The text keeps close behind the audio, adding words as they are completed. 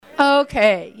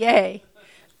Okay, yay.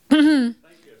 All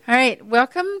right,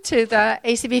 welcome to the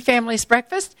ACB Families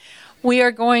Breakfast. We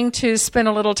are going to spend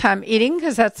a little time eating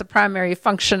because that's the primary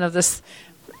function of this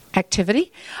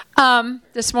activity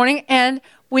this morning. And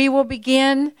we will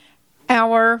begin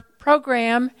our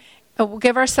program. We'll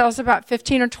give ourselves about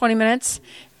 15 or 20 minutes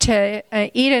to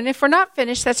eat. And if we're not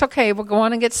finished, that's okay. We'll go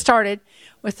on and get started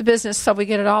with the business so we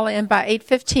get it all in by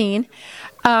 8:15.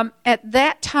 At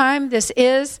that time, this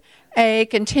is a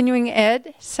continuing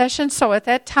ed session. So at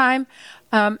that time,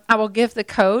 I will give the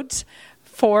codes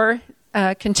for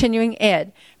continuing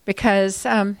ed because,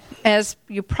 as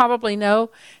you probably know,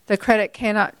 the credit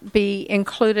cannot be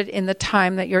included in the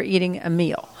time that you're eating a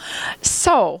meal.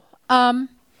 So, want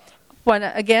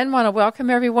to welcome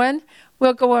everyone.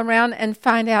 We'll go around and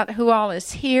find out who all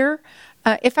is here.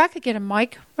 If I could get a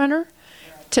mic runner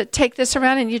to take this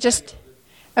around and you just,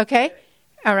 okay?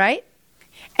 All right.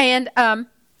 And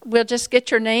we'll just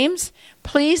get your names,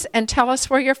 please, and tell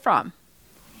us where you're from.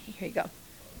 Here you go.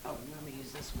 Oh, you want me to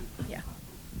use this one? Yeah.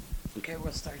 Okay,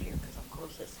 we'll start here because I'm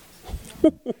closest.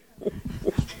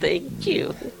 Thank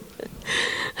you.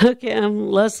 Okay, I'm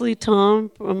Leslie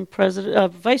Tom. I'm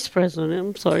Vice President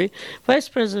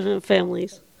of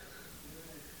Families.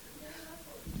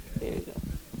 There you go.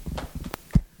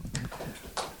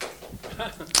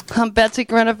 I'm Betsy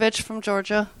Granovich from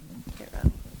Georgia.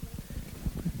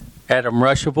 Adam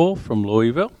Rushaball from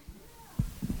Louisville.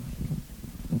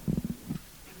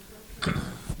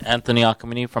 Anthony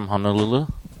Akamine from Honolulu.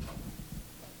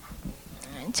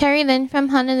 Terry Lynn from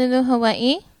Honolulu,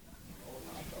 Hawaii.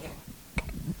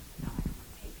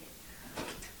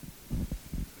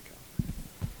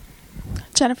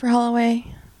 Jennifer Holloway.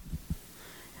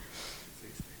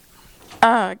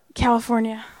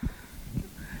 California.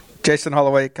 Jason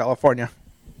Holloway, California.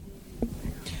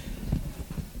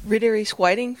 Rita Reese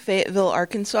Whiting, Fayetteville,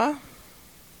 Arkansas.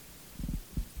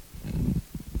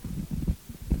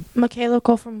 Michaela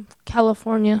Cole from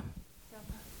California.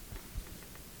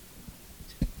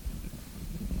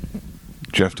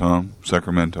 Jeff Tom,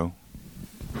 Sacramento.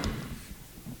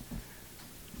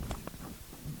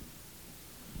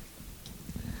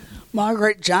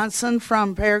 Margaret Johnson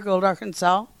from Paragould,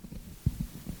 Arkansas.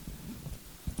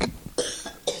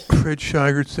 Fred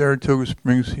Scheigert, Saratoga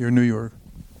Springs, here, New York.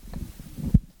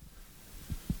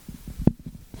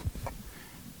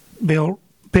 Bill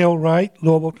Wright,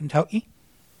 Louisville, Kentucky.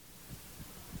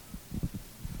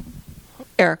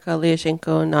 Erica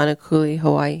Liashenko, Nanakuli,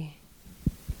 Hawaii.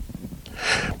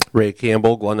 Ray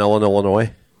Campbell, Glen Ellen,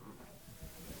 Illinois.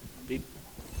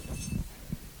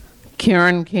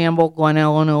 Karen Campbell, Glen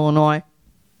Ellen, Illinois.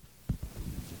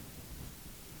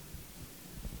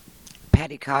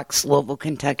 Patty Cox, Louisville,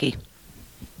 Kentucky.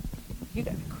 You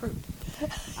got a crew.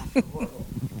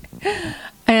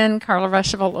 And Carla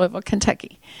Rushaball, Louisville,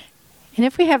 Kentucky. And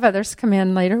if we have others come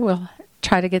in later, we'll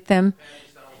try to get them.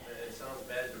 It sounds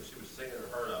bad, but she was singing her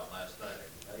heart out last night.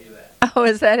 I can tell you that. Oh,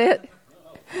 is that it?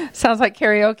 Sounds like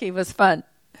karaoke was fun.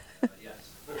 Yes.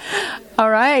 All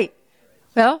right.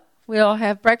 Well, we'll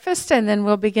have breakfast and then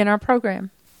we'll begin our program.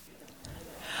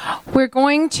 We're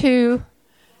going to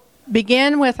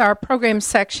begin with our program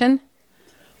section,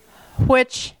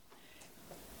 which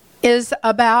is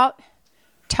about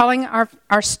telling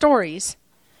our stories.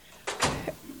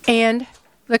 And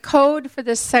the code for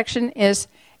this section is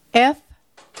F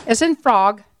as in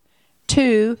frog,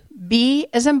 2, B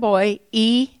as in boy,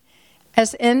 E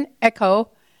as in echo,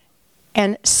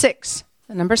 and 6,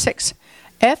 the number 6.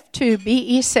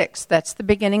 F2BE6, that's the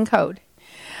beginning code.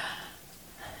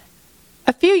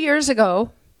 A few years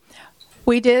ago,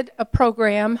 we did a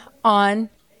program on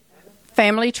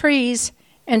family trees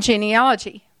and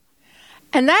genealogy.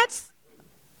 And that's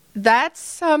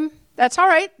all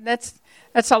right. That's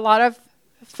a lot of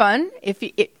fun.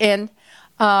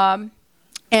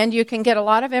 And you can get a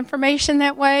lot of information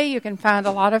that way. You can find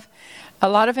a lot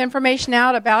of information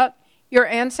out about your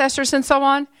ancestors and so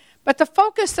on. But the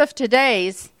focus of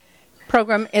today's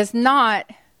program is not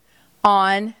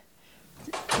on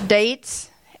dates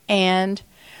and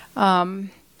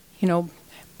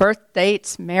birth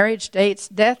dates, marriage dates,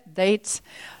 death dates,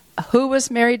 who was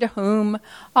married to whom,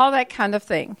 all that kind of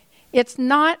thing. It's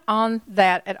not on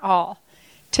that at all.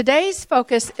 Today's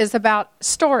focus is about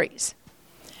stories.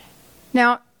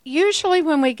 Now, usually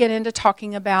when we get into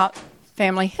talking about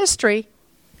family history,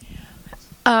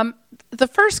 the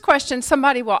first question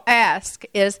somebody will ask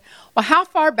is, well, how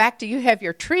far back do you have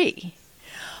your tree?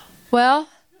 Well,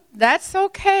 that's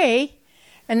okay,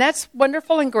 and that's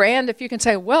wonderful and grand if you can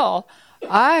say, well,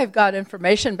 I've got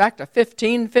information back to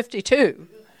 1552.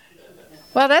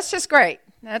 Well, that's just great.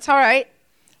 That's all right.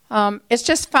 It's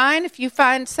just fine if you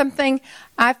find something.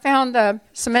 I found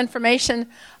some information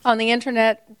on the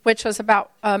internet which was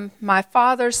about my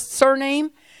father's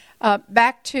surname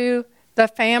back to the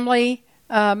family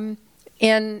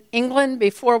in England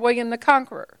before William the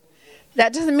Conqueror.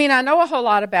 That doesn't mean I know a whole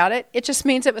lot about it. It just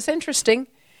means it was interesting,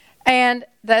 and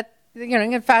that you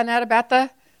can find out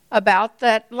about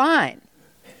that line.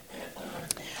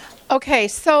 Okay,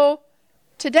 so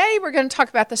today we're going to talk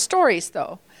about the stories,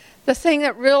 though. The thing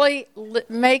that really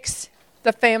makes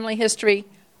the family history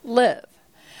live.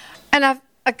 And I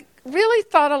really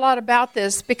thought a lot about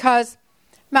this because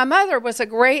my mother was a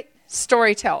great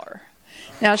storyteller.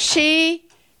 Now, she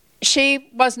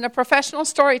wasn't a professional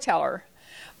storyteller,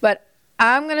 but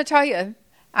I'm going to tell you,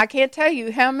 I can't tell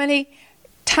you how many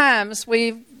times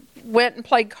we went and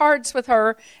played cards with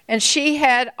her, and she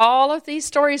had all of these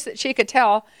stories that she could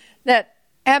tell that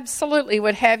absolutely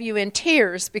would have you in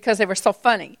tears because they were so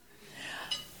funny.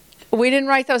 We didn't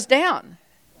write those down.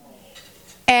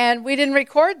 And we didn't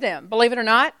record them. Believe it or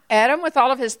not, Adam, with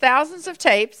all of his thousands of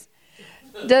tapes,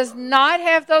 does not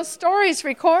have those stories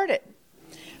recorded.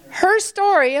 Her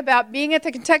story about being at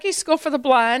the Kentucky School for the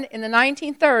Blind in the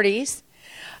 1930s,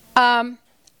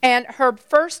 and her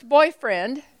first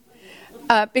boyfriend,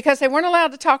 because they weren't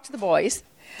allowed to talk to the boys,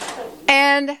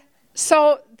 and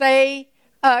so they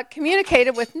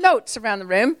communicated with notes around the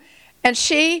room, and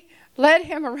she led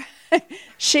him around.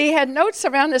 She had notes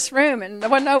around this room, and the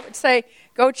one note would say,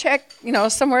 go check,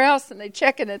 somewhere else, and they'd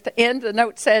check, and at the end the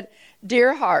note said,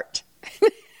 Dear Heart.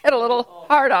 Had a little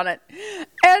heart on it.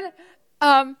 And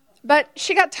but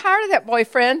she got tired of that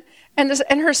boyfriend, and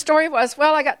her story was,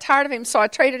 well, I got tired of him, so I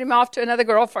traded him off to another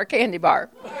girl for a candy bar.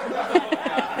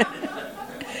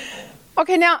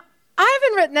 Okay, now, I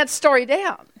haven't written that story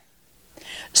down.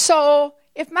 So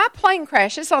if my plane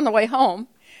crashes on the way home,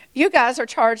 you guys are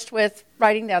charged with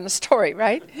writing down the story,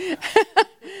 right?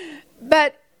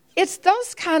 But it's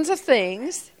those kinds of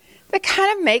things that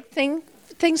kind of make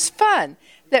things fun,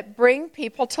 that bring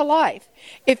people to life.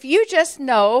 If you just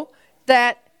know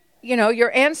that,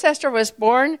 your ancestor was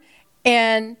born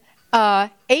in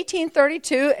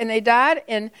 1832 and they died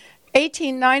in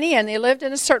 1890 and they lived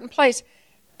in a certain place,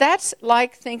 that's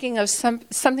like thinking of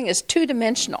something as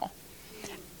two-dimensional.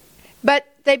 But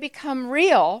they become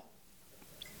real.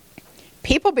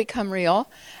 People become real,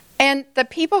 and the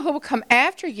people who will come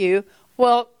after you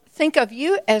will think of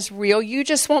you as real. You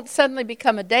just won't suddenly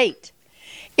become a date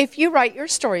if you write your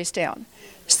stories down.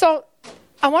 So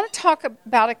I want to talk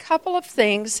about a couple of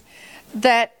things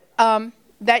that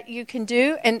you can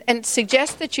do, and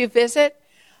suggest that you visit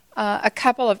a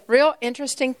couple of real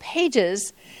interesting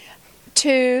pages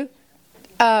to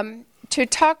find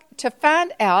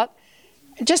out,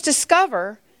 just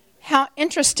discover how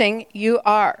interesting you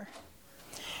are.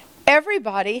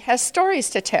 Everybody has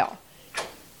stories to tell.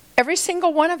 Every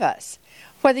single one of us.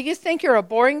 Whether you think you're a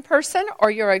boring person or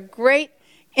you're a great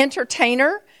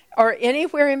entertainer or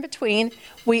anywhere in between,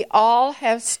 we all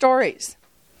have stories.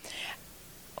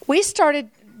 We started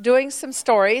doing some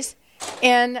stories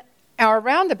in our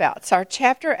roundabouts, our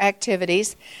chapter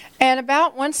activities, and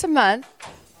about once a month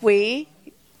we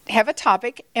have a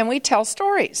topic and we tell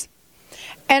stories.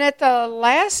 And at the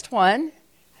last one,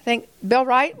 I think, Bill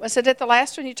Wright, was it at the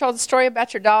last one you told the story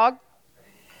about your dog?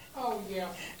 Oh, yeah.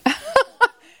 It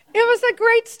was a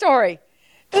great story.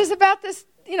 It was about this,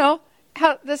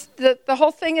 how the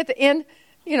whole thing at the end,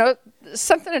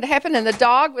 something had happened and the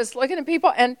dog was looking at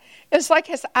people and it was like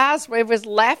his eyes was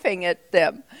laughing at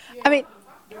them. Yeah, I mean,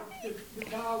 the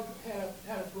dog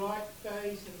had a black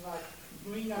face and like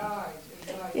green eyes.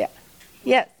 And like, yeah.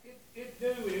 Yes. It knew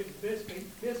it was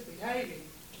misbehaving.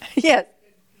 Yes.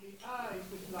 And the eyes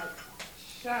was like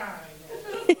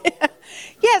shine.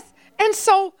 Yes. And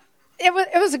so it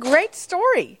was a great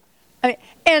story. I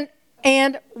mean,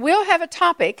 and we'll have a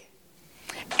topic,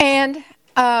 and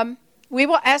we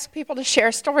will ask people to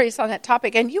share stories on that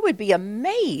topic, and you would be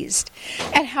amazed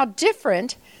at how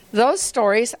different those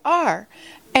stories are.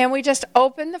 And we just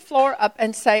open the floor up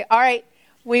and say, all right,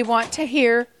 we want to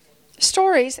hear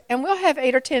stories, and we'll have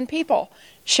 8 or 10 people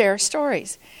share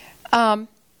stories. And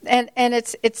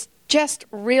it's just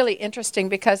really interesting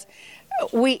because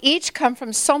we each come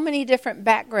from so many different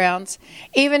backgrounds.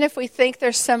 Even if we think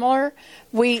they're similar,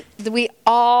 we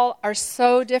all are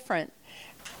so different.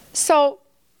 So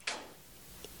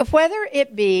whether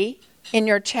it be in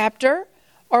your chapter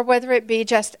or whether it be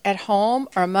just at home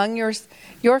or among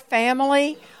your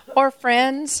family or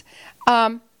friends,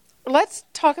 let's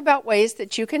talk about ways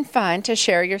that you can find to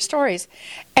share your stories.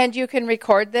 And you can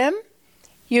record them.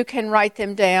 You can write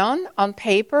them down on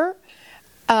paper.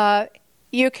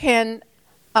 You can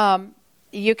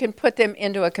you can put them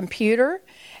into a computer.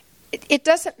 It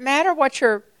doesn't matter what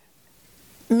your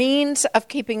means of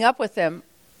keeping up with them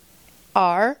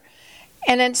are.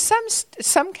 And in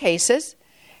some cases,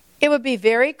 it would be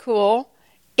very cool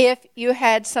if you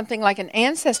had something like an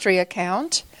Ancestry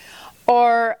account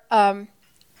or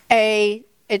a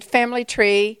family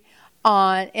tree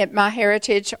at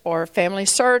MyHeritage or Family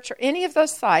Search or any of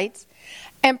those sites,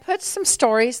 and put some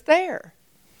stories there.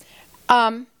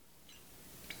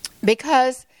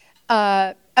 Because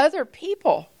other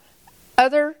people,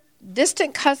 other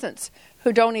distant cousins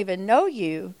who don't even know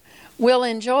you will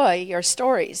enjoy your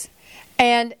stories.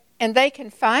 And they can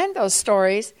find those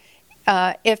stories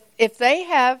if they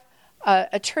have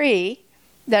a tree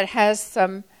that has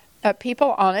some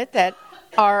people on it that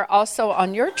are also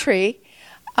on your tree.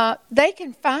 They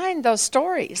can find those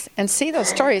stories and see those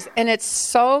stories, and it's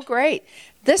so great.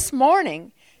 This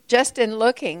morning, just in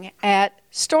looking at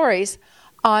stories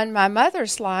on my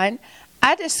mother's line,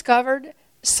 I discovered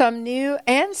some new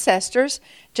ancestors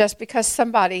just because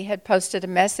somebody had posted a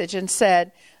message and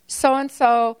said,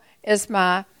 so-and-so is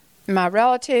my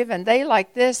relative, and they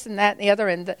like this and that and the other,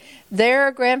 and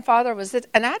their grandfather was this,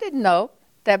 and I didn't know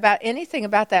about anything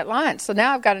about that line, so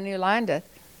now I've got a new line to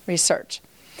research.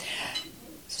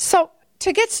 So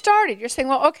to get started, you're saying,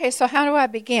 well, okay, so how do I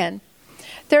begin?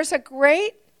 There's a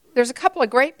couple of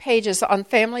great pages on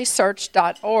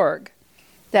FamilySearch.org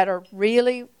that are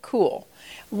really cool.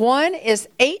 One is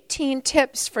 18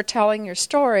 tips for telling your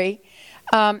story,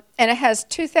 and it has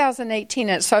 2018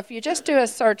 in it. So if you just do a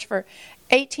search for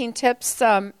 18 tips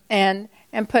and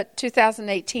put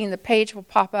 2018, the page will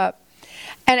pop up.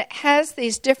 And it has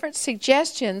these different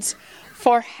suggestions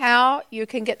for how you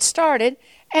can get started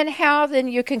and how then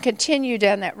you can continue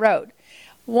down that road.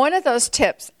 One of those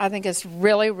tips I think is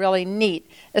really, really neat,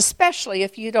 especially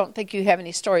if you don't think you have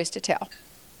any stories to tell.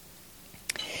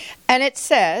 And it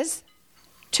says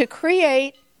to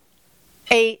create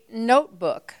a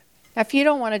notebook. Now, if you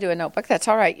don't want to do a notebook, that's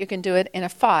all right. You can do it in a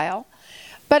file.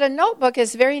 But a notebook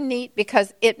is very neat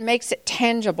because it makes it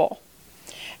tangible.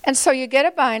 And so you get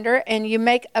a binder and you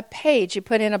make a page. You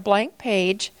put in a blank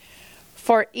page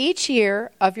for each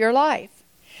year of your life.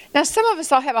 Now, some of us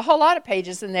will have a whole lot of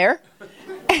pages in there,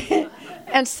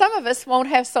 and some of us won't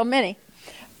have so many.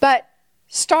 But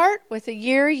start with the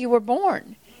year you were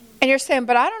born. And you're saying,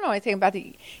 but I don't know anything about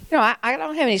I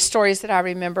don't have any stories that I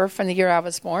remember from the year I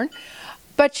was born.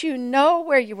 But you know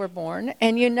where you were born,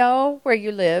 and you know where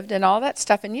you lived, and all that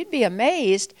stuff, and you'd be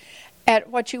amazed at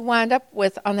what you wind up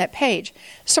with on that page.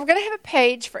 So we're going to have a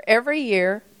page for every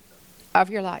year of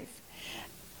your life.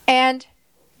 And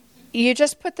you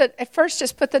just put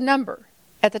the number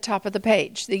at the top of the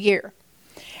page, the year.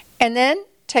 And then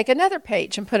take another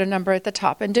page and put a number at the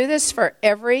top, and do this for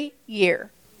every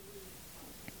year.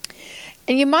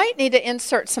 And you might need to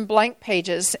insert some blank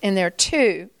pages in there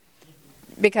too,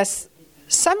 because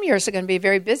some years are going to be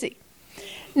very busy.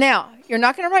 Now, you're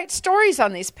not going to write stories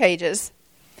on these pages.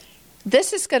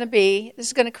 This is going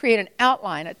to create an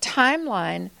outline, a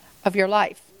timeline of your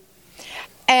life.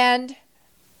 And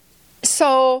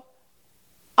so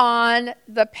on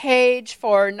the page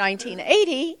for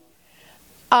 1980,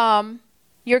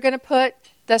 you're going to put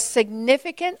the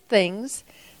significant things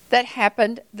that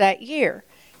happened that year.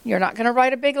 You're not going to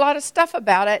write a big lot of stuff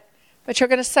about it, but you're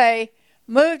going to say,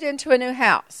 moved into a new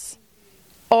house,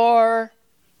 or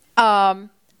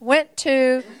went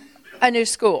to a new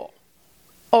school,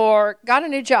 or got a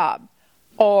new job,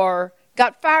 or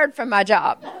got fired from my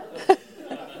job,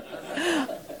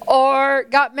 or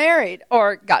got married,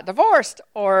 or got divorced,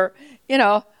 or,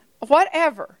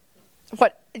 whatever.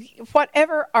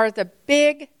 Whatever are the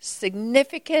big,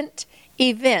 significant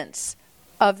events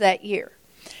of that year.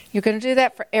 You're going to do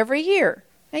that for every year.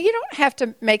 Now, you don't have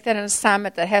to make that an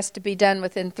assignment that has to be done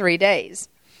within 3 days.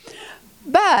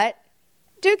 But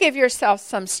do give yourself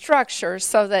some structure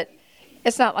so that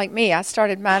it's not like me. I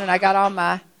started mine and I got all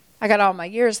my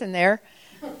years in there.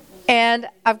 And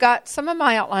I've got some of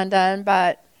my outline done,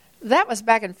 but that was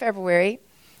back in February,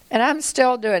 and I'm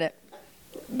still doing it.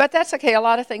 But that's okay. A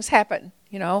lot of things happen,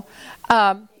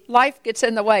 Life gets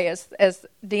in the way, as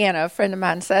Deanna, a friend of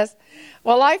mine, says.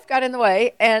 Well, life got in the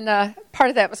way, and part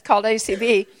of that was called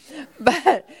ACB.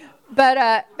 But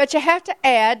you have to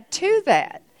add to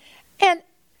that. And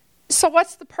so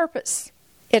what's the purpose?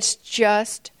 It's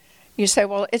just, you say,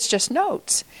 well, it's just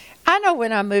notes. I know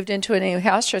when I moved into a new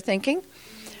house, you're thinking.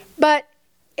 But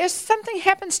if something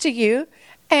happens to you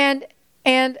and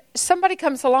somebody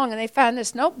comes along and they find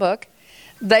this notebook,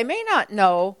 they may not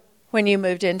know when you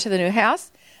moved into the new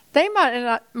house. They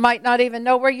might not even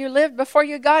know where you lived before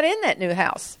you got in that new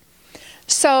house.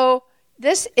 So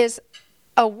this is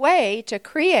a way to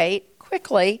create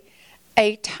quickly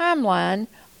a timeline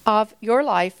of your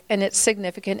life and its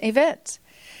significant events.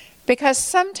 Because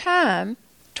sometime,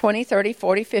 20, 30,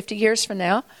 40, 50 years from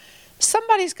now,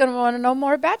 somebody's going to want to know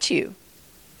more about you.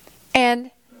 And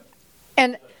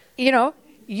you know,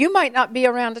 you might not be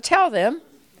around to tell them.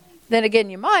 Then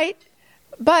again, you might.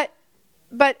 But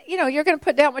you know, you're going to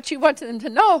put down what you want them to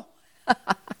know.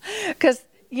 Because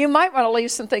you might want to leave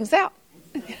some things out.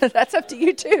 That's up to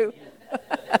you, too.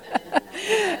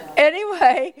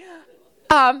 Anyway,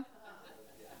 all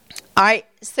right,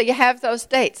 so you have those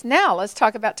dates. Now let's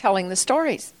talk about telling the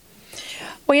stories.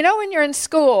 Well, you know, when you're in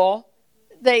school,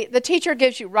 the teacher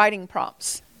gives you writing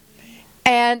prompts.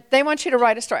 And they want you to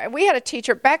write a story. We had a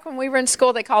teacher, back when we were in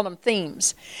school, they called them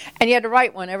themes. And you had to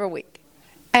write one every week.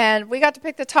 And we got to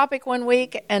pick the topic one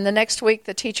week, and the next week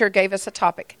the teacher gave us a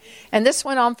topic. And this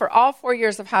went on for all 4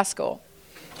 years of high school.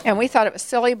 And we thought it was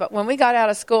silly, but when we got out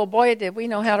of school, boy, did we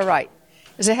know how to write.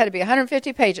 Because it had to be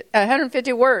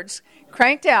 150 words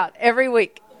cranked out every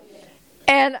week.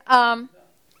 And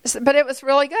but it was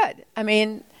really good. I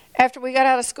mean, after we got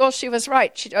out of school, she was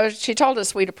right. She told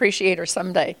us we'd appreciate her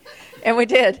someday. And we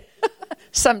did.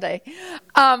 Someday.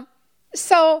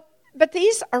 But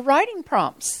these are writing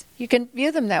prompts. You can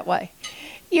view them that way.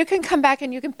 You can come back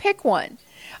and you can pick one.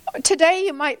 Today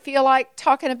you might feel like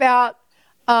talking about,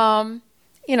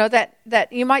 that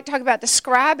you might talk about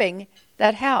describing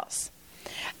that house.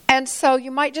 And so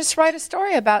you might just write a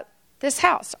story about this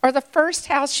house, or the first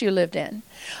house you lived in,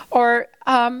 or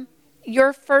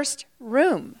your first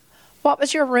room. What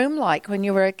was your room like when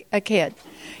you were a kid?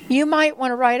 You might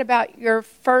want to write about your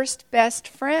first best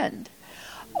friend,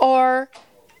 or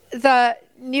the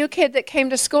new kid that came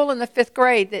to school in the 5th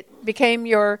grade that became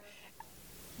your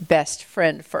best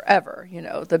friend forever,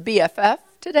 the BFF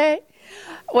today.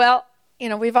 Well,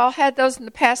 we've all had those in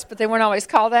the past, but they weren't always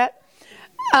called that.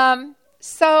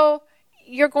 So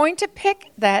you're going to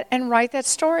pick that and write that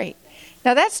story.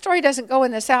 Now, that story doesn't go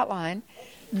in this outline.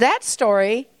 That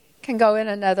story can go in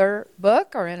another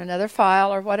book or in another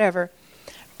file or whatever.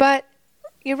 But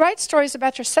you write stories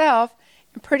about yourself,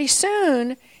 and pretty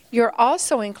soon you're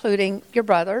also including your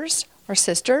brothers or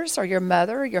sisters or your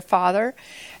mother or your father.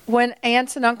 When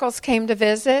aunts and uncles came to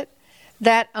visit,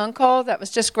 that uncle that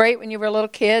was just great when you were a little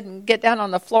kid and get down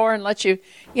on the floor and let you,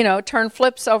 turn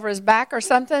flips over his back or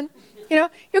something, you're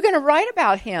going to write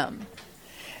about him.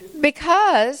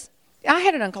 Because I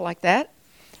had an uncle like that.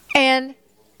 And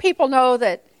people know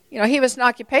that, he was an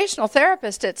occupational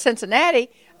therapist at Cincinnati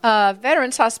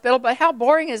Veterans Hospital, but how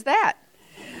boring is that?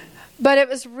 But it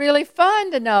was really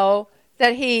fun to know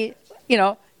that he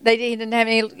didn't have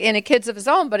any kids of his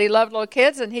own, but he loved little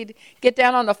kids, and he'd get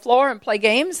down on the floor and play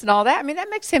games and all that. I mean, that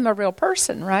makes him a real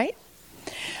person, right?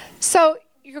 So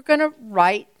you're going to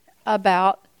write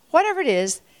about whatever it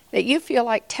is that you feel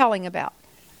like telling about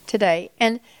today.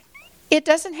 And it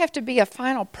doesn't have to be a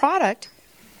final product,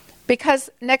 because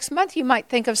next month you might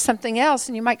think of something else,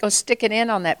 and you might go stick it in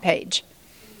on that page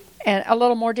and a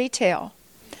little more detail.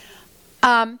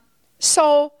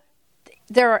 So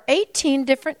there are 18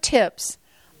 different tips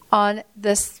on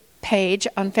this page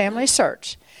on Family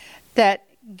Search that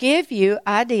give you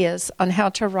ideas on how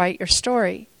to write your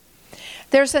story.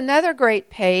 There's another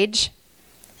great page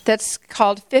that's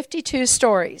called 52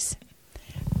 Stories.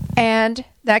 And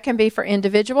that can be for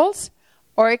individuals,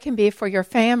 or it can be for your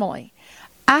family.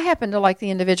 I happen to like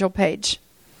the individual page,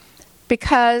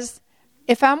 because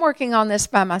if I'm working on this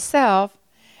by myself,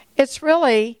 it's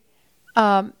really...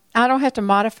 I don't have to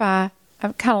modify.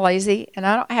 I'm kind of lazy, and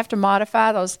I don't have to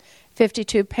modify those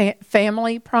 52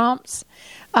 family prompts.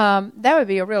 That would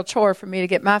be a real chore for me to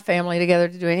get my family together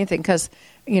to do anything, because,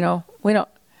 we don't.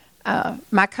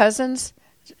 My cousins,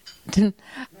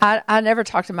 I never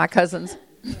talk to my cousins.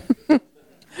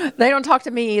 They don't talk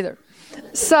to me either.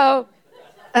 So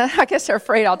I guess they're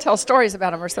afraid I'll tell stories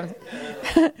about them or something.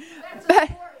 But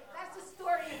that's a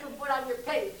story you can put on your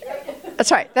page, right?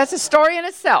 That's right. That's a story in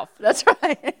itself. That's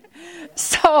right.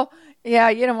 So, yeah,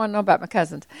 you don't want to know about my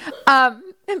cousins.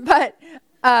 But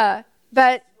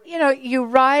you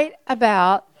write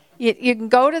about, you can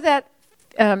go to that,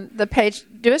 the page,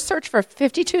 do a search for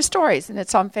 52 stories, and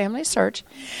it's on Family Search.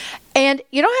 And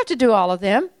you don't have to do all of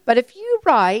them, but if you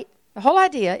write, the whole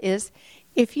idea is,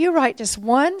 if you write just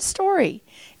one story,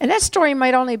 and that story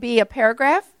might only be a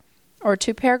paragraph or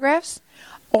 2 paragraphs,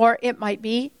 or it might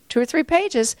be 2 or 3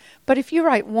 pages, but if you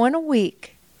write one a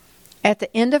week, at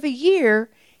the end of a year,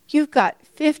 you've got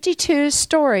 52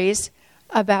 stories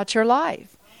about your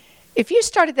life. If you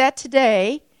started that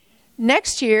today,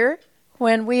 next year,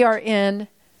 when we are in,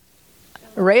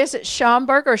 Ray, is it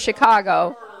Schaumburg or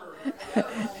Chicago?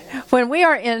 When we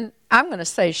are in I'm going to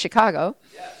say Chicago.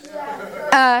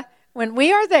 When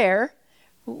we are there,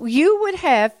 you would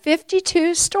have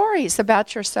 52 stories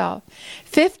about yourself,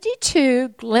 52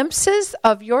 glimpses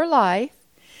of your life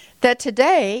that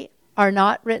today are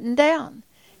not written down.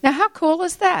 Now, how cool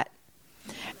is that?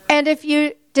 And if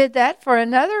you did that for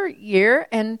another year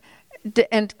and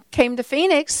came to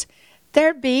Phoenix,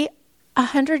 there'd be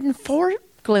 104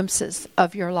 glimpses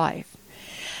of your life.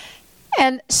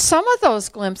 And some of those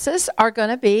glimpses are going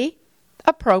to be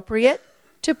appropriate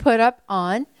to put up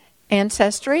on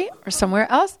Ancestry or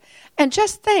somewhere else. And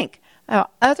just think,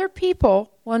 other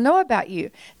people will know about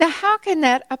you. Now, how can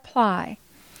that apply?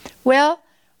 Well,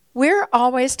 we're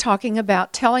always talking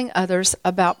about telling others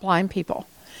about blind people,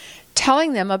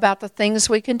 telling them about the things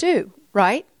we can do,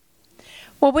 right?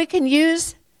 Well, we can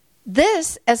use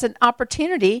this as an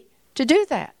opportunity to do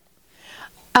that.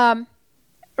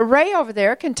 Ray over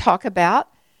there can talk about,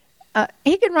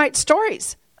 he can write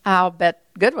stories, I'll bet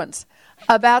good ones,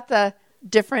 about the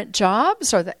different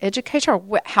jobs or the education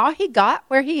or how he got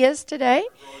where he is today.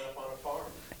 Growing up on a farm.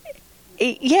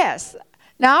 Yes.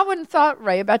 Now, I wouldn't have thought,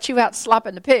 Ray, about you out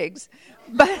slopping the pigs,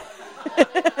 but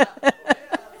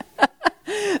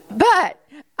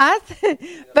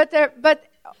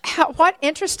what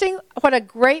interesting, what a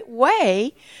great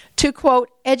way to, quote,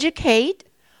 educate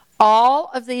all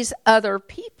of these other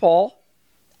people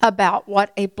about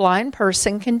what a blind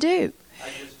person can do.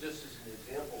 Just as an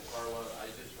example, Carla, I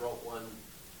just wrote one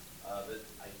that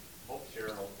I hope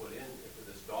Sharon will put in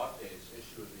for this dog days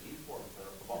issue of the e-form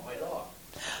about my dog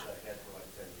that I've had for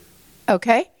like 10 years.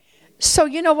 Okay. So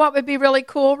you know what would be really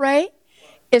cool, Ray?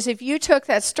 Is if you took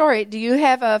that story, do you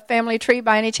have a family tree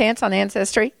by any chance on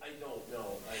Ancestry? I don't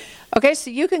know. Okay,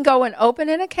 so you can go and open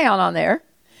an account on there.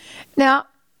 Now,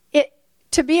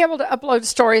 to be able to upload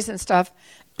stories and stuff,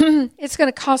 it's going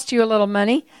to cost you a little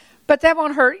money, but that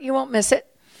won't hurt. You won't miss it.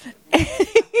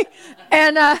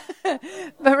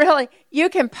 But really, you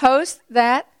can post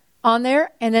that on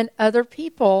there, and then other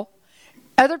people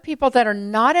that are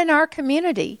not in our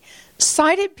community,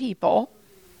 sighted people,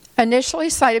 initially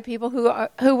sighted people who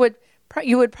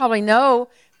you would probably know,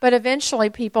 but eventually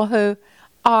people who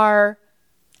are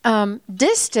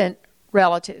distant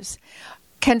relatives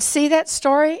can see that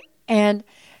story. And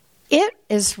it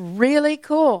is really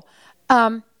cool.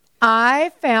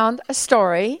 I found a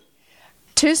story,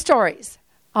 2 stories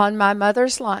on my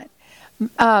mother's line.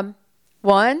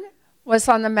 One was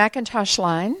on the McIntosh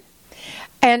line,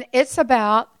 and it's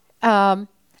about an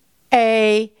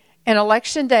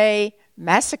election day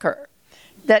massacre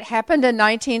that happened in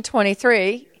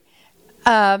 1923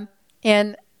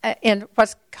 in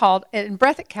what's called, in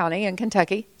Breathitt County in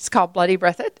Kentucky. It's called Bloody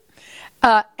Breathitt.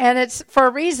 And it's for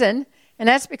a reason, and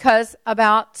that's because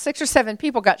about 6 or 7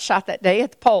 people got shot that day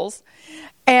at the polls.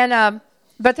 And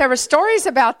but there were stories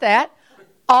about that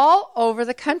all over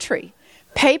the country.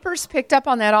 Papers picked up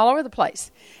on that all over the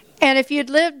place. And if you'd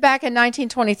lived back in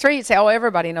 1923, you'd say, oh,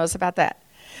 everybody knows about that.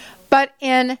 But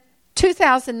in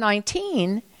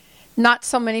 2019, not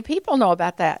so many people know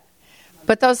about that.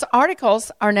 But those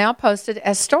articles are now posted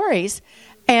as stories.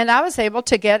 And I was able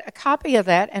to get a copy of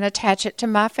that and attach it to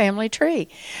my family tree.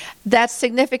 That's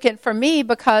significant for me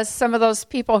because some of those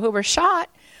people who were shot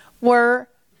were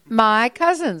my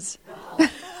cousins.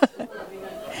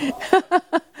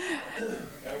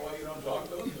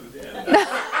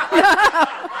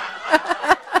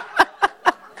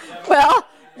 Well,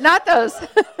 not those.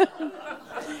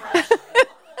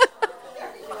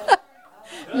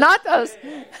 Not those.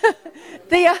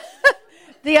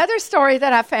 The other story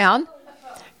that I found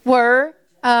were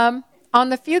on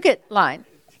the Fugit line.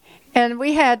 And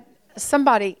we had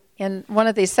somebody in one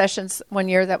of these sessions one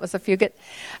year that was a Fugit.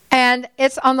 And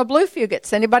it's on the blue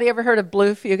Fugits. Anybody ever heard of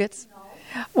blue Fugits?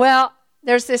 No. Well,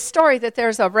 there's this story that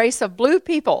there's a race of blue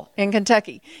people in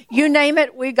Kentucky. You name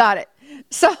it, we got it.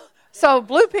 So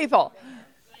blue people.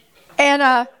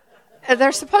 And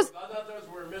they're supposed... I thought those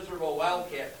were miserable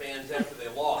Wildcat fans after they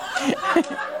lost.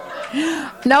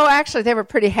 No, actually, they were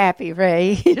pretty happy,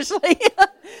 Ray, usually.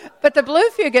 But the blue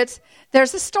Fugits,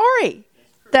 there's a story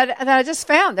that I just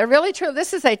found. They're really true.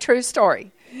 This is a true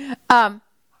story.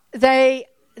 They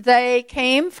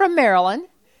came from Maryland.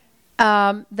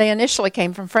 They initially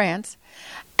came from France.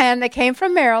 And they came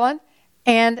from Maryland,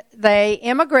 and they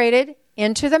immigrated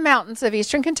into the mountains of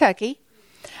eastern Kentucky.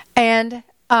 And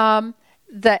the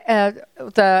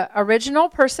original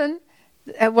person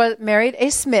married a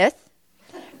Smith.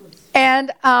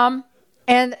 And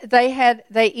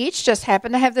they each just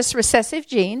happened to have this recessive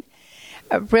gene,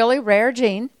 a really rare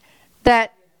gene,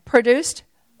 that produced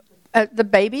the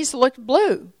babies looked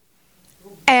blue.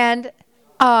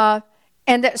 So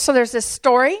there's this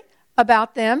story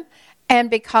about them. And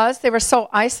because they were so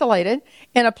isolated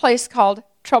in a place called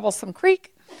Troublesome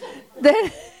Creek,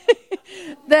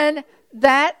 then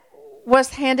that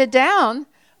was handed down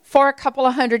for a couple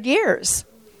of 100 years.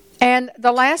 And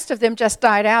the last of them just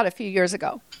died out a few years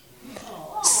ago.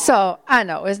 So, I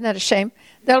know, isn't that a shame?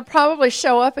 They'll probably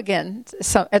show up again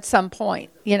at some point,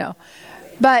 you know.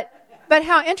 But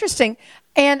how interesting.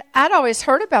 And I'd always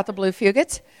heard about the blue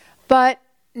fugates, but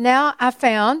now I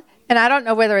found, and I don't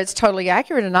know whether it's totally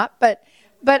accurate or not, but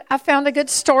I found a good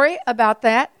story about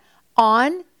that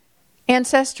on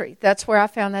Ancestry. That's where I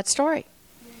found that story.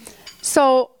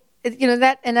 So, you know,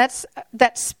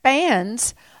 that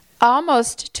spans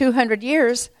almost 200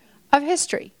 years of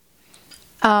history,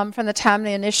 from the time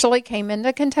they initially came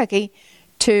into Kentucky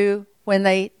to when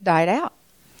they died out.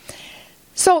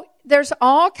 So there's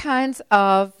all kinds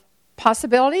of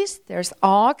possibilities. There's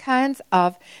all kinds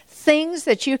of things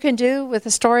that you can do with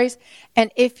the stories. And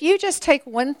if you just take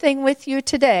one thing with you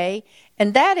today,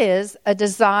 and that is a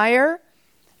desire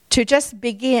to just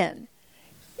begin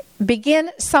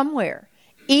somewhere.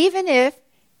 Even if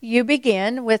you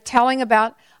begin with telling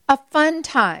about a fun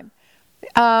time,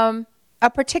 a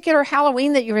particular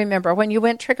Halloween that you remember when you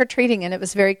went trick-or-treating and it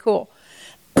was very cool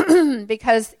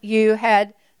because you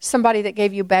had somebody that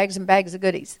gave you bags and bags of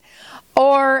goodies,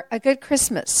 or a good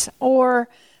Christmas, or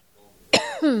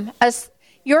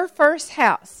your first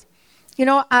house. You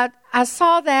know, I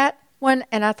saw that one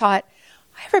and I thought,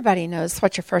 everybody knows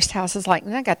what your first house is like.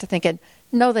 And I got to thinking,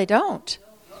 no, they don't.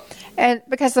 And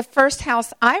because the first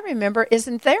house I remember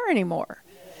isn't there anymore.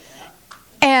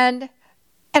 And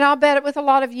I'll bet it with a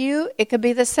lot of you, it could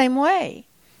be the same way.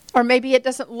 Or maybe it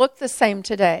doesn't look the same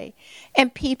today.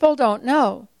 And people don't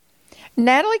know.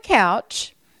 Natalie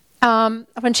Couch,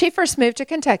 when she first moved to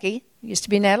Kentucky, used to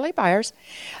be Natalie Byers,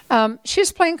 she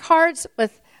was playing cards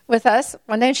with us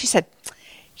one day, and she said,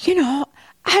 you know,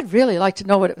 I'd really like to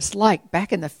know what it was like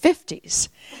back in the 50s.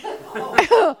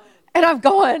 And I'm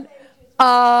going,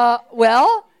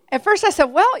 well, at first I said,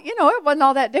 well, you know, it wasn't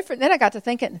all that different. Then I got to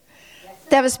thinking,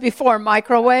 that was before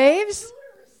microwaves.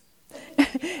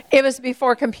 It was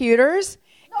before computers.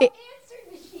 No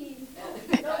answering machines.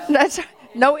 That's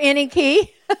no any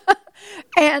key.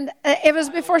 And it was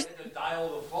before.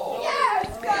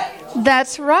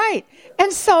 That's right.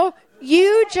 And so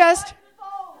you just.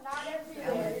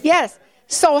 Yes.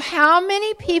 So how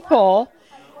many people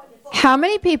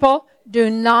do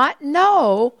not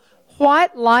know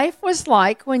what life was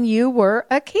like when you were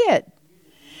a kid?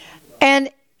 And,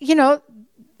 you know,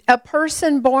 a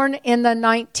person born in the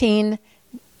 1980s,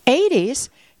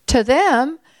 to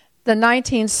them, the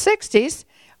 1960s,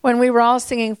 when we were all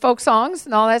singing folk songs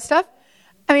and all that stuff,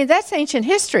 I mean, that's ancient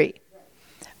history.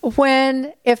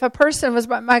 If a person was,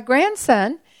 my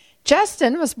grandson,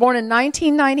 Justin, was born in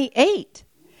 1998.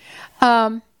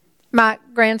 My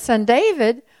grandson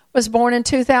David was born in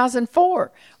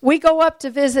 2004. We go up to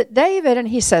visit David, and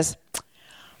he says,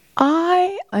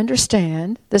 I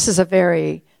understand. This is a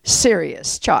very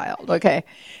serious child, okay?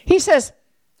 He says,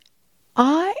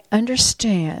 I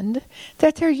understand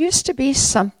that there used to be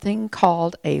something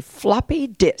called a floppy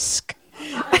disk.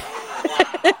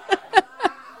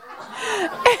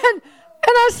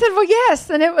 And I said, well,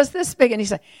 yes, and it was this big. And he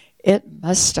said, it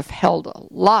must have held a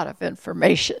lot of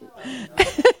information.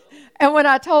 And when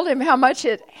I told him how much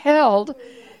it held,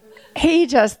 he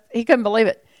couldn't believe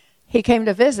it. He came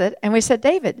to visit, and we said,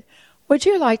 David, would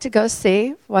you like to go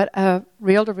see what a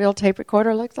reel-to-reel tape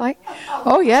recorder looks like?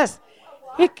 Oh, yes.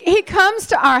 He comes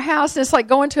to our house, and it's like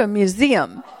going to a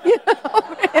museum. You know?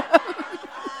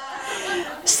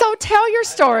 So tell your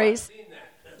stories.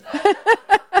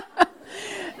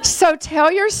 So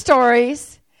tell your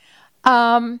stories.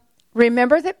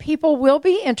 Remember that people will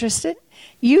be interested.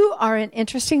 You are an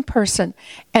interesting person.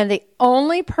 And the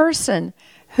only person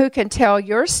who can tell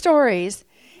your stories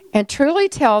and truly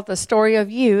tell the story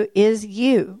of you is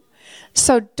you.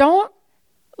 So don't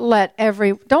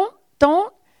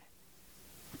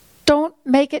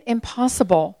make it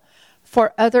impossible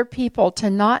for other people to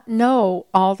not know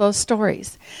all those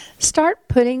stories. Start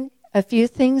putting a few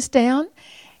things down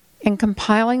and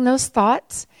compiling those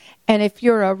thoughts. And if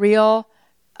you're a real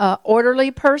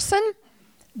orderly person,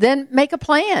 then make a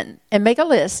plan and make a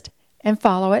list and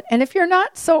follow it. And if you're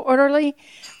not so orderly,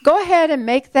 go ahead and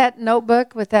make that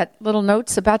notebook with that little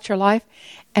notes about your life,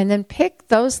 and then pick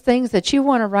those things that you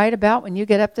want to write about when you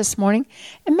get up this morning,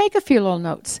 and make a few little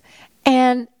notes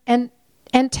and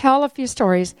tell a few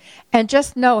stories, and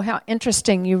just know how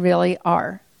interesting you really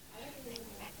are.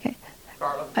 Okay.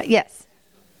 Carla? Yes.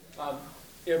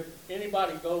 If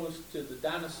anybody goes to the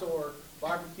dinosaur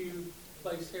barbecue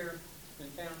place here in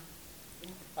town,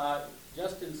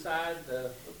 Just inside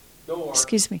the door,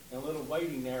 Excuse me. in a little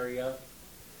waiting area,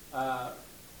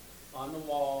 on the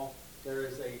wall, there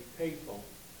is a payphone.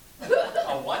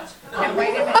 A what? Now, wait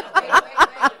a minute. Let me have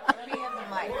the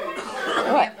mic.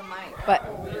 Let me have the mic. But,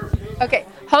 okay,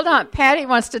 hold on. Patty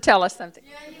wants to tell us something.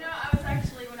 Yeah, I was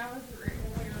actually, when we were listening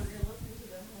to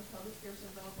the public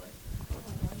descriptions, I was like,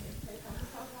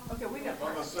 okay, we got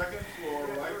on the second floor,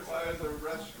 right by the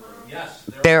restroom. Yes.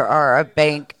 There are a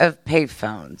bank of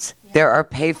payphones. There are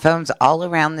payphones all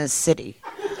around this city.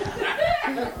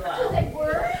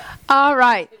 All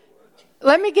right.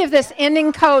 Let me give this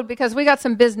ending code because we got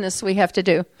some business we have to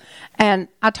do. And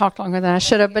I talked longer than I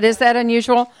should have, but is that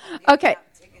unusual? Okay.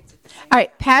 All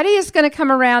right. Patty is going to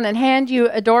come around and hand you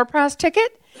a door prize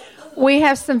ticket. We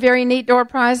have some very neat door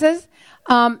prizes.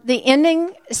 The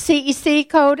ending CEC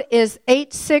code is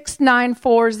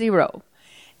 86940.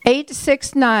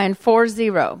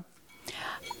 86940.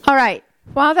 All right.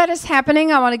 While that is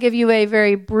happening, I want to give you a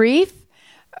very brief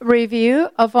review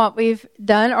of what we've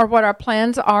done or what our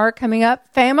plans are coming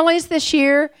up. Families this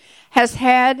year has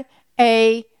had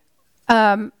a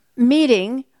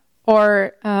meeting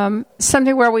or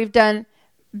something where we've done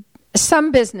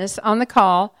some business on the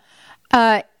call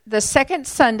the second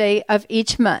Sunday of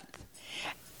each month.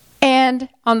 And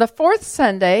on the fourth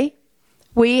Sunday,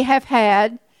 we have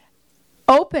had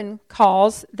open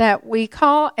calls that we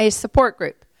call a support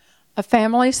group, a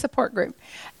family support group.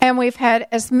 And we've had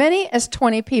as many as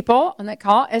 20 people on that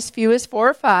call, as few as 4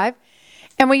 or 5.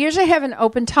 And we usually have an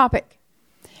open topic.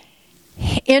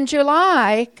 In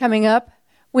July, coming up,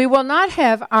 we will not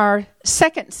have our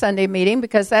second Sunday meeting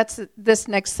because that's this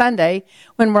next Sunday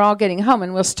when we're all getting home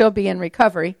and we'll still be in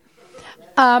recovery.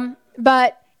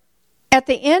 But at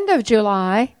the end of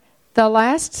July, the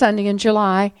last Sunday in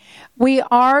July, we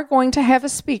are going to have a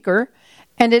speaker,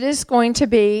 and it is going to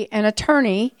be an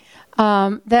attorney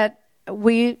that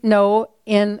we know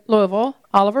in Louisville,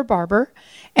 Oliver Barber,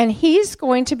 and he's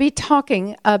going to be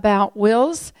talking about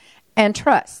wills and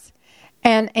trusts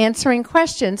and answering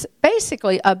questions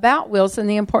basically about wills and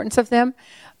the importance of them.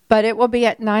 But it will be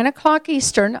at 9 o'clock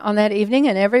Eastern on that evening,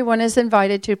 and everyone is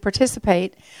invited to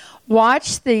participate.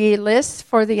 Watch the list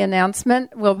for the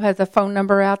announcement. We'll have the phone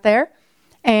number out there.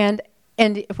 And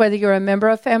whether you're a member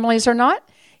of families or not,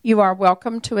 you are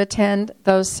welcome to attend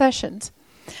those sessions.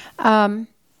 Some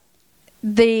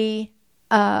of the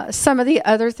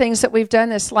other things that we've done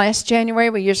this last January,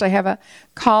 we usually have a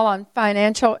call on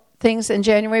financial things in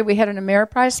January. We had an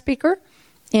Ameriprise speaker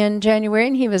in January,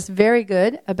 and he was very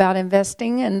good about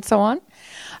investing and so on.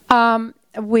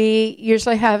 We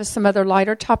usually have some other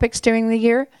lighter topics during the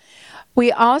year.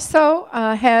 We also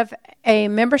have a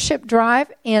membership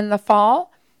drive in the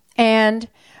fall, and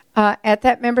at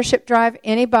that membership drive,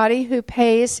 anybody who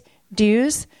pays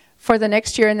dues for the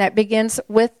next year, and that begins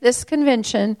with this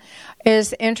convention,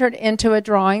 is entered into a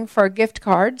drawing for gift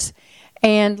cards.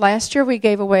 And last year we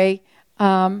gave away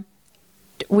 3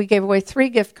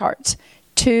 gift cards,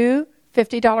 2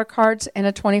 $50 cards and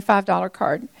a $25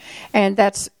 card, and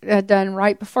that's done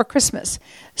right before Christmas.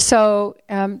 So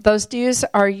those dues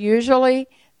are usually,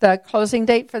 the closing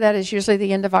date for that is usually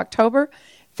the end of October.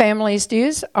 Families'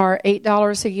 dues are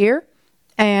 $8 a year,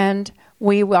 and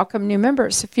we welcome new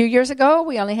members. A few years ago,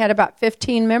 we only had about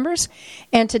 15 members,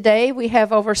 and today we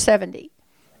have over 70.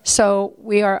 So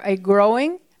we are a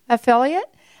growing affiliate,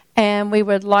 and we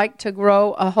would like to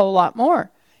grow a whole lot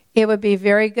more. It would be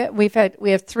very good. We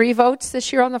have 3 votes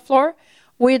this year on the floor.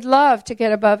 We'd love to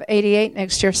get above 88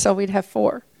 next year, so we'd have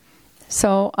 4.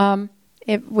 So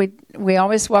we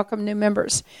always welcome new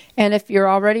members. And if you're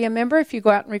already a member, if you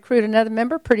go out and recruit another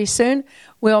member, pretty soon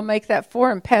we'll make that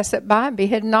 4 and pass it by and be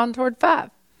heading on toward 5.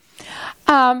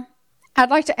 I'd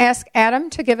like to ask Adam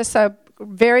to give us a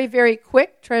very, very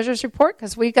quick treasurer's report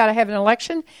because we've got to have an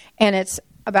election, and it's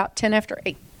about 10 after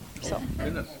 8. So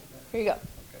here you go.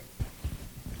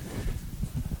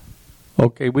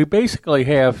 Okay, we basically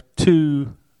have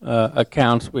 2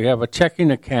 accounts. We have a checking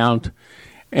account,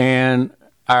 and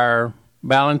our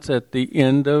balance at the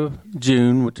end of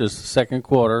June, which is the second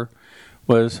quarter,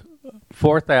 was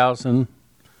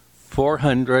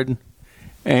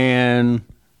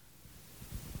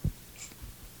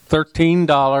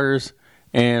 $4,413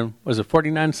 and was it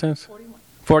 49 cents?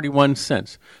 41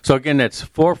 cents. So again, that's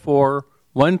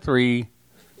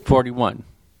 441341.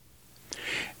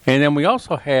 And then we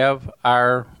also have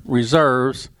our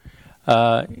reserves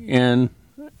in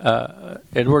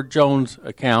Edward Jones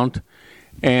account,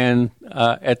 and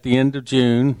at the end of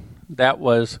June, that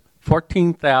was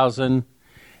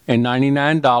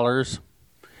 $14,099,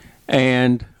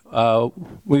 and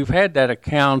we've had that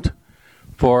account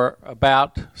for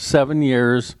about 7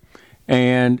 years,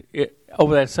 And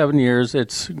over that 7 years,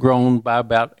 it's grown by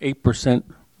about 8%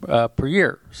 per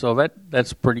year. So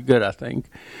that's pretty good, I think.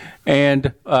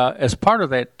 And as part of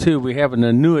that, too, we have an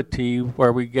annuity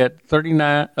where we get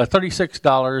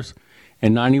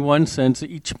 $36.91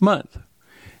 each month.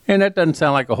 And that doesn't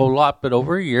sound like a whole lot, but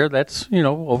over a year, that's,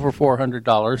 over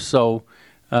 $400. So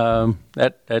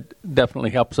that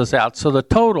definitely helps us out. So the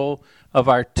total of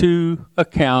our two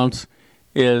accounts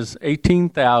is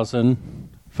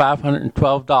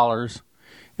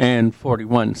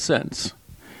 $18,512.41.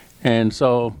 And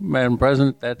so, Madam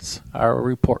President, that's our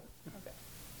report.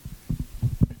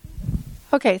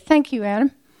 Okay, thank you, Adam.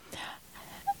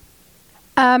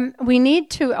 We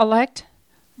need to elect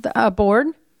a board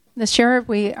this year.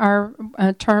 Our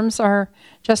terms are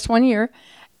just 1 year,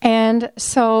 and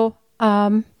so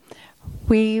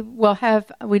we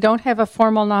don't have a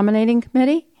formal nominating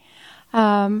committee.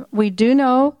 We do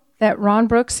know that Ron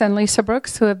Brooks and Lisa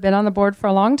Brooks, who have been on the board for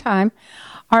a long time,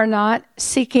 are not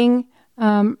seeking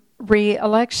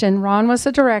re-election. Ron was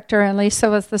the director and Lisa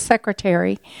was the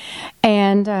secretary.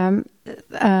 And other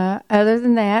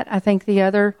than that, I think the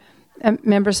other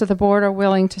members of the board are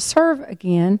willing to serve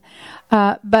again.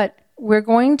 But we're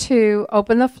going to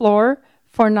open the floor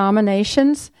for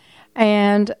nominations,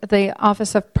 and the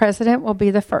office of president will be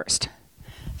the first.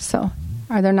 So,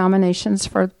 are there nominations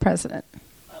for the president?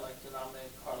 I'd like to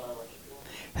nominate Carla.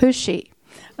 Who's she?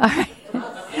 All right.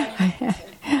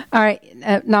 All right.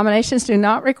 Nominations do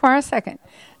not require a second.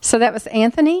 So that was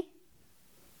Anthony?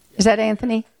 Is that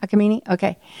Anthony Akamini?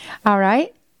 Okay. All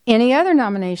right. Any other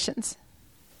nominations?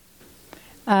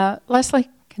 Leslie,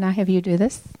 can I have you do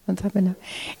this?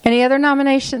 Any other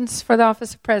nominations for the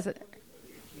office of president?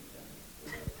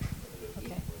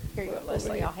 Okay. Here you go,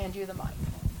 Leslie. I'll hand you the mic.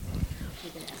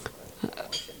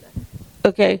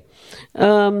 Okay.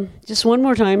 Just one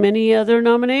more time. Any other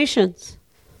nominations?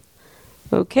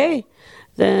 Okay.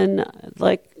 Then I'd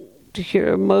like to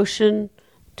hear a motion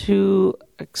to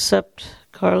accept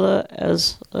Carla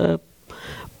as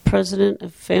president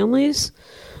of families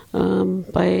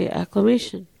by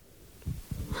acclamation.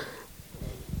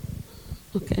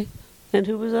 Okay. And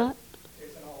who was that?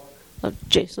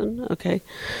 Jason. Okay.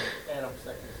 Adam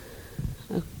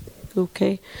second.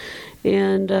 Okay.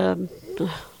 And I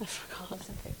forgot.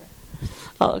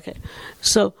 Oh, okay.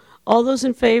 So all those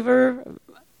in favor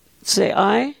say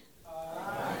aye.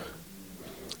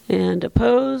 And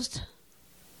opposed?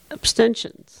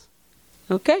 Abstentions?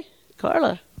 Okay.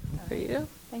 Carla, for you.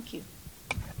 Thank you.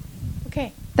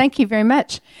 Okay. Thank you very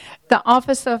much. The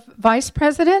office of vice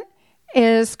president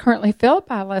is currently filled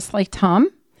by Leslie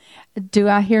Tom. Do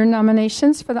I hear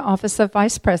nominations for the office of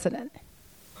vice president?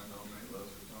 I nominate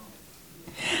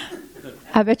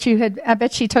Leslie Tom. I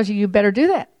bet she told you better do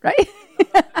that, right?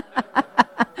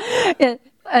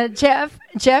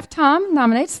 Jeff Tom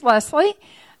nominates Leslie.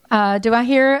 Do I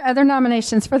hear other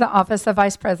nominations for the office of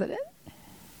vice president?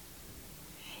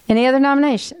 Any other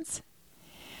nominations?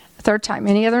 A third time.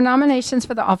 Any other nominations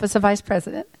for the office of vice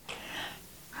president?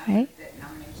 All right. The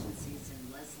nomination season,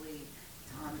 Leslie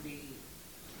Tom be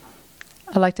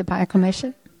elected by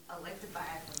acclamation? Elected by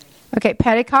acclamation. Okay,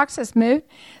 Patty Cox has moved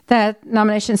that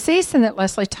nomination cease and that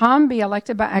Leslie Tom be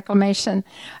elected by acclamation.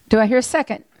 Do I hear a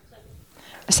second?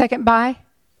 A second by?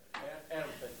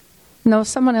 No,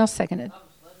 someone else seconded.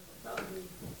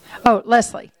 Oh,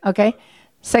 Leslie. Okay.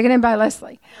 Seconded by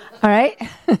Leslie. All right.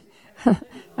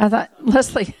 I thought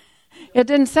Leslie. It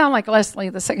didn't sound like Leslie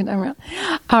the second time around.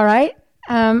 All right.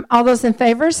 All those in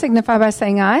favor signify by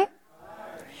saying aye.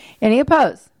 Any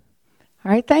opposed?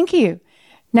 All right. Thank you.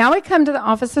 Now we come to the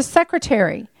office of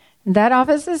secretary. That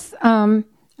office is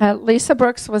Lisa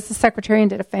Brooks was the secretary and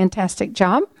did a fantastic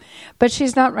job, but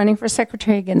she's not running for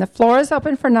secretary again. The floor is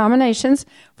open for nominations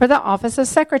for the office of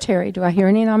secretary. Do I hear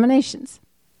any nominations?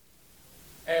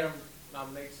 Adam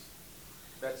nominates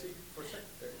Betsy for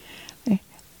secretary. Okay.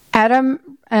 Adam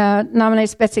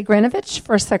nominates Betsy Grinovich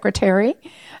for secretary.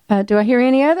 Do I hear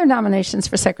any other nominations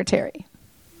for secretary?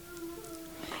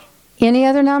 Any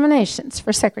other nominations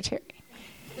for secretary?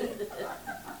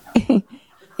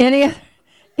 Any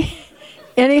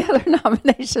other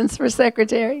nominations for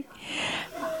secretary?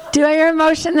 Do I hear a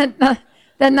motion that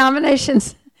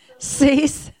nominations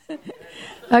cease?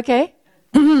 Okay.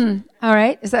 All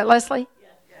right. Is that Leslie?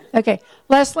 Okay.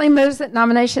 Leslie moves that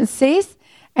nominations cease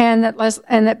and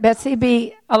that Betsy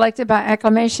be elected by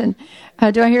acclamation.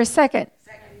 Do I hear a second?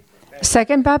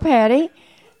 Second by Patty.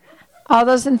 All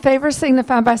those in favor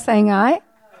signify by saying aye.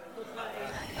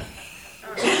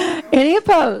 Any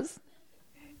opposed?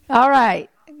 All right.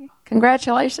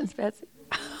 Congratulations, Betsy.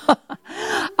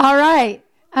 All right.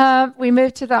 We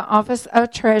move to the office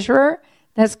of treasurer.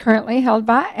 that's currently held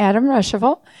by Adam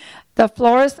Ruschival. The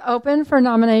floor is open for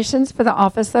nominations for the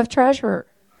office of treasurer.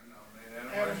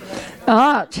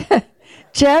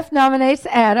 Jeff nominates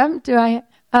Adam. Do I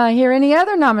hear any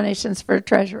other nominations for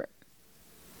treasurer?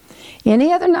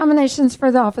 Any other nominations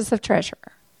for the office of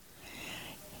treasurer?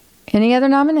 Any other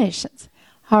nominations?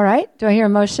 All right. Do I hear a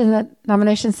motion that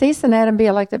nominations cease and Adam be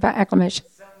elected by acclamation?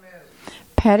 So moved.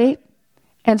 Patty,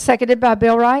 and seconded by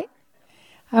Bill Wright.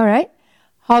 All right.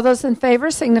 All those in favor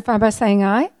signify by saying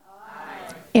aye.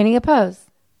 Aye. Any opposed?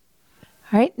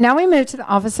 All right. Now we move to the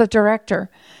office of director.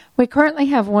 We currently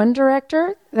have one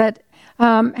director that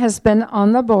has been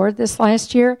on the board this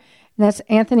last year, and that's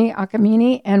Anthony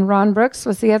Akamini, and Ron Brooks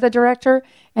was the other director,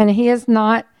 and he is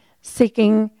not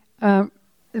seeking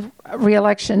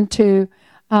re-election to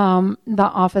the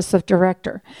office of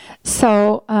director.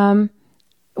 So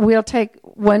we'll take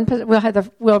one.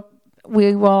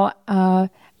 We will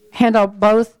handle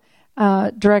both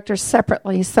directors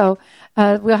separately. So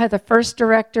we'll have the first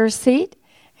director seat.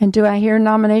 And do I hear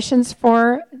nominations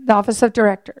for the office of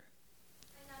director?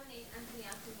 I nominate Anthony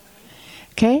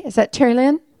Akamini. Okay, is that Terry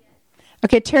Lynn? Yes.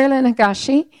 Okay, Terry Lynn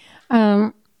Higashi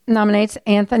nominates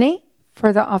Anthony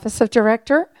for the office of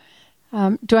director.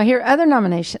 Do I hear other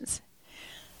nominations?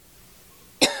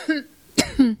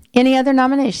 Any other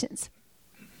nominations?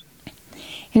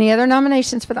 Any other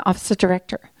nominations for the office of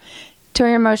director? Do I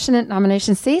hear a motion that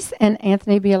nominations cease and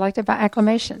Anthony be elected by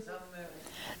acclamation?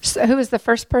 So who is the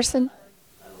first person?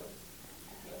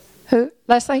 Who?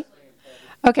 Leslie?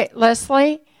 Okay,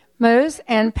 Leslie moves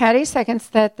and Patty seconds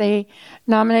that the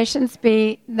nominations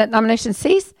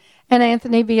cease and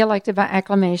Anthony be elected by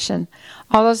acclamation.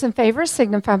 All those in favor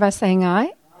signify by saying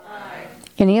aye. Aye.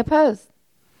 Any opposed?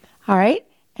 All right.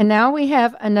 And now we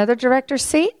have another director's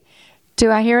seat.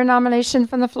 Do I hear a nomination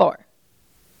from the floor?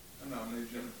 I nominate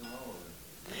Jennifer Holloway.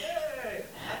 Yay!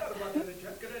 I thought about that,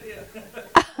 Jeff. Good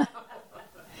idea.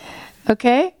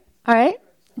 Okay. All right.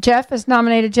 Jeff has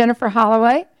nominated Jennifer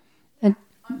Holloway. And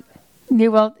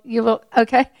you will,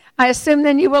 okay. I assume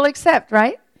then you will accept,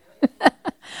 right?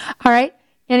 All right.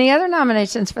 Any other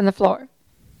nominations from the floor?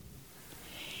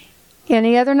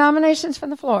 Any other nominations from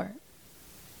the floor?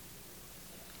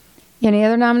 Any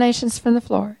other nominations from the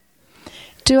floor?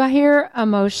 Do I hear a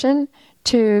motion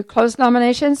to close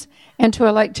nominations and to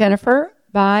elect Jennifer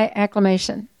by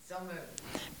acclamation? So moved.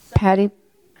 Patty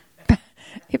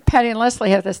and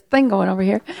Leslie have this thing going over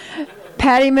here.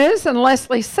 Patty moves and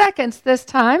Leslie seconds this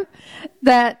time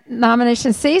that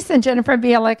nominations cease and Jennifer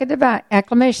be elected by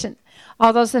acclamation.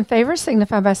 All those in favor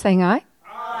signify by saying aye.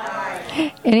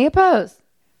 Aye. Any opposed?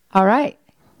 All right.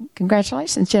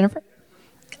 Congratulations, Jennifer.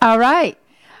 All right.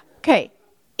 Okay.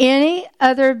 Any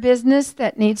other business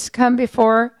that needs to come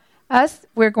before us?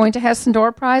 We're going to have some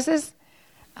door prizes.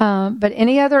 But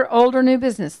any other old or new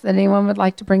business that anyone would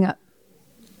like to bring up?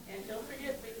 And don't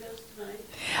forget bingo's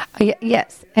tonight.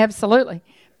 Yes, absolutely.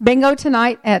 Bingo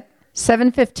tonight at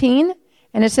 7:15,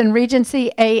 and it's in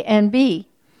Regency A and B.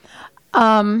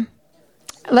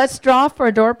 Let's draw for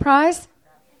a door prize.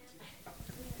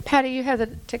 Patty, you have the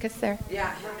tickets there.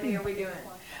 Yeah, how many are we doing?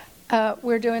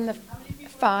 We're doing the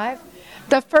 5.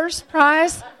 The first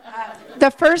prize, the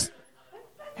first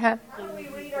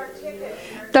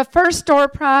door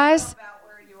prize.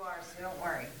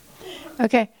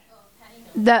 Okay.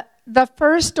 The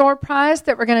first door prize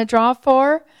that we're going to draw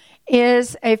for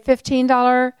is a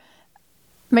 $15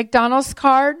 McDonald's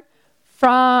card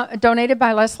donated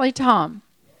by Leslie Tom.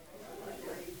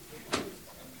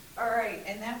 All right,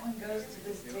 and that one goes to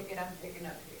this ticket I'm picking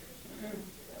up here.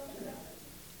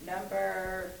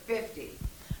 Number 50.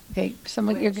 Okay,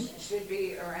 someone which should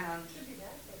be around.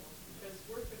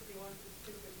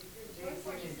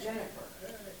 Jason and Jennifer.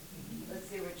 Let's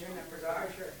see what your numbers are.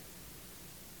 Sure.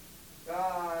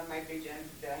 It might be Jennifer.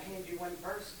 Did I hand you one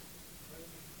first?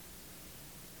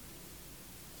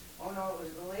 Oh no, it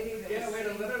was the lady that was. Yeah, wait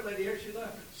a minute, lady here. She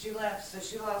left. She left, so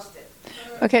she lost it.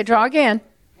 Okay, draw again.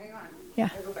 Hang on. Yeah.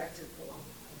 I'll go back to the pool.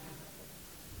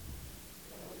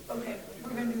 Okay,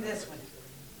 we're going to do this one.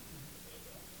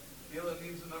 Sheila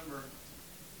needs a number.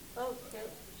 Oh, okay.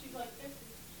 She's like 50.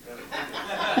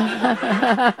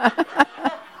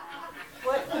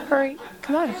 What? Hurry.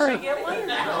 Come on, hurry. Did she get one?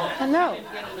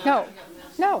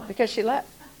 No, because she left.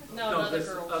 No, another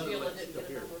girl. Sheila didn't get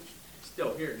a number.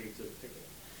 Still here needs a ticket.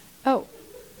 Oh.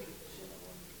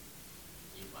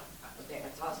 Okay, I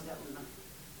tossed that one.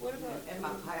 What about in my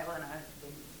pile and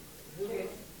who did?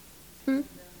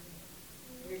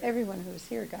 Everyone who was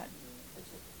here got.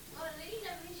 Oh, the lady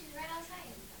nominated, she's right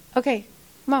outside. Okay,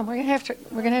 come on. We're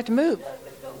gonna have to move.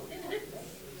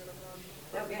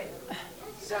 Okay,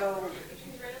 so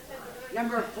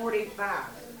number 45.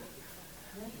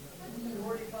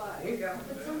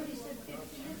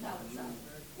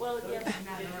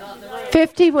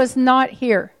 $50 was not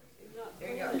here.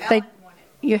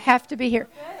 You have to be here.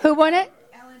 Who won it?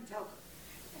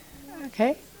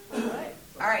 Okay. All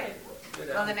right.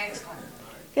 On the next one.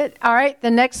 Good. All right.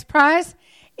 The next prize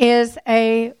is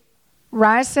a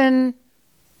Ryzen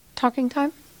talking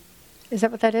time. Is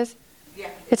that what that is? Yeah.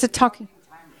 It's a talking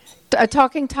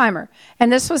timer.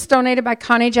 And this was donated by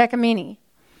Connie Giacomini.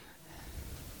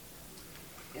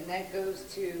 And that goes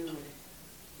to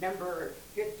number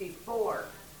 54.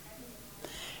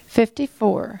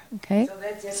 54. Okay. So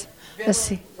that's it. Let's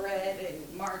see. Fred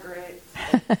and Margaret.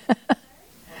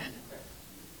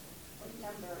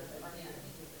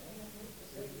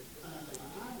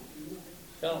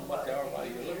 Tell them what they are while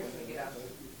you're looking.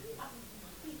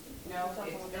 No,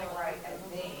 it's Bill Wright, I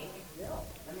think.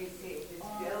 Let me see. It's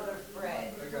Bill or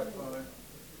Fred.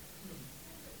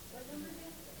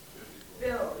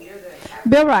 Bill, you're the...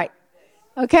 Bill Wright.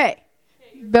 Okay.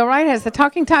 Bill Wright has the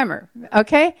talking timer.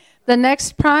 Okay. The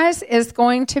next prize is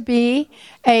going to be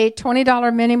a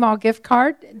 $20 mini mall gift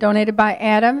card donated by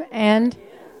Adam and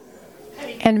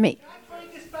me.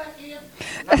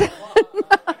 We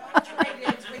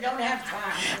don't have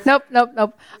time.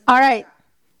 Nope. All right.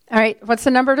 What's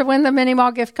the number to win the mini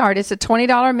mall gift card? It's a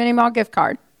 $20 mini mall gift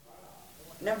card.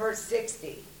 Number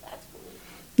 60.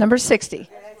 Number 60.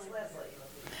 That's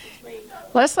Leslie.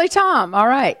 Leslie Tom. All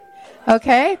right.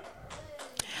 Okay.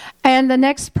 And the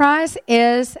next prize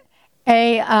is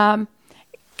a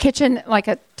kitchen, like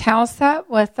a towel set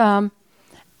with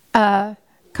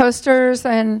coasters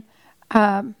and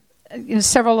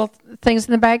several things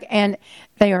in the bag, and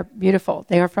they are beautiful.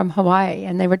 They are from Hawaii,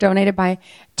 and they were donated by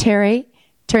Terry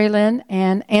Lynn,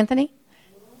 and Anthony.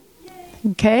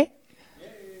 Okay.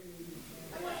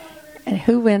 And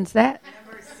who wins that?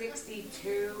 Number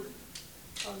 62.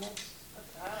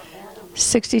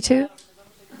 62?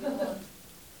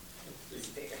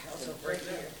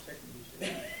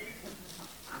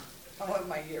 I want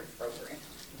my year program.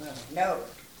 No.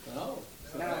 No,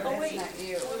 that's not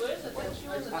you.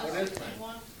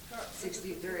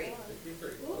 63.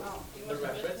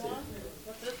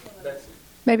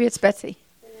 Maybe it's Betsy.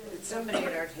 It's somebody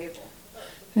at our table.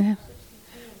 Yeah.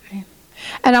 Okay.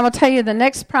 And I will tell you, the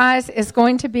next prize is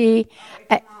going to be...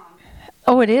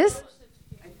 oh, it is?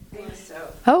 I think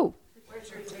so. Oh. Where's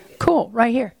your ticket? Cool,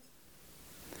 right here.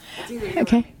 It's either you or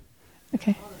Okay. me.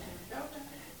 Okay.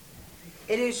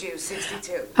 It is you,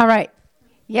 62. All right.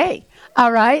 Yay.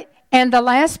 All right. And the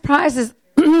last prize is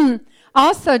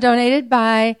also donated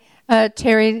by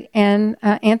Terry and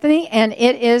Anthony, and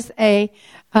it is a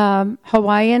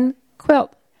Hawaiian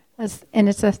quilt. And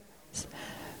it's a...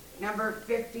 Number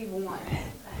 51.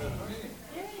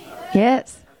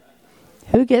 Yes.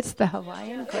 Who gets the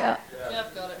Hawaiian quilt?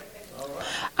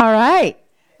 All right.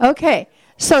 Okay.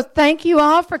 So thank you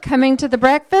all for coming to the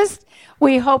breakfast.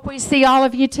 We hope we see all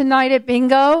of you tonight at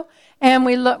bingo, and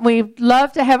we'd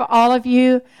love to have all of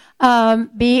you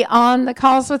be on the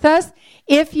calls with us.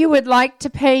 If you would like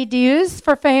to pay dues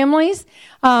for families,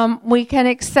 we can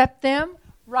accept them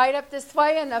right up this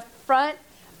way in the front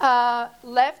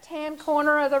left-hand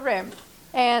corner of the room.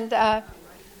 And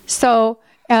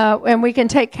and we can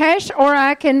take cash, or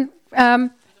I can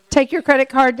take your credit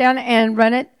card down and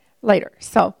run it later.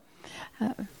 So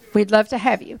we'd love to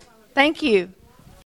have you. Thank you.